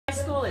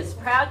is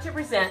proud to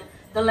present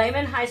the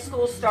Lehman High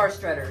School Star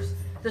Strutters.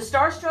 The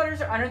Star Strutters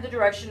are under the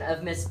direction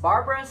of Miss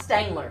Barbara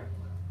Stangler.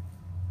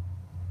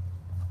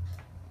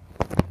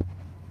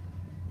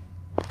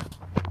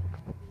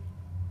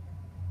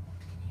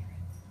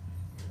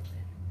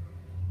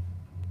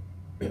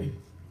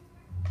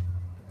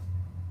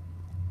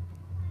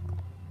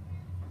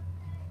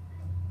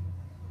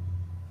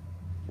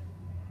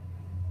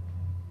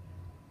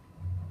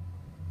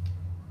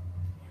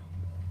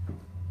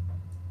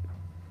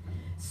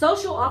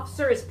 Social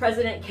Officer is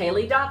President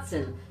Kaylee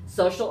Dotson.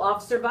 Social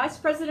Officer Vice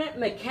President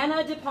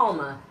McKenna De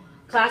Palma.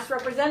 Class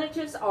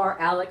representatives are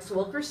Alex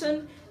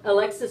Wilkerson,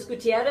 Alexis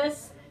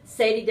Gutierrez,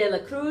 Sadie De La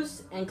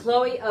Cruz, and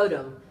Chloe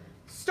Odom.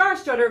 Star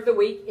Strutter of the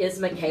Week is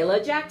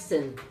Michaela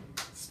Jackson.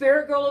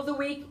 Spirit Girl of the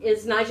Week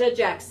is Nija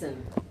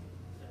Jackson.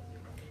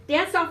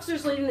 Dance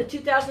officers leading the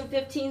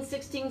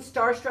 2015-16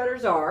 Star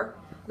Strutters are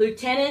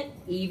Lieutenant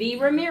Evie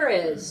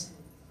Ramirez,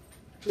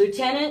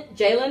 Lieutenant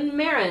Jalen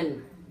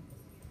Marin,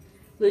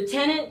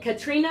 Lieutenant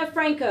Katrina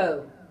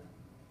Franco,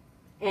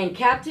 and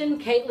Captain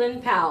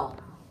Caitlin Powell.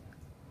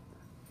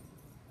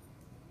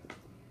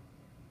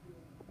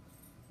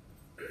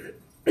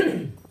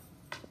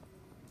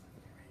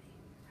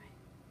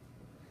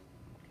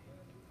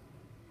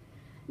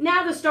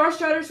 Now the Star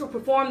Strutters will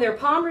perform their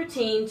palm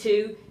routine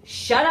to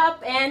Shut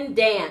Up and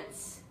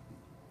Dance.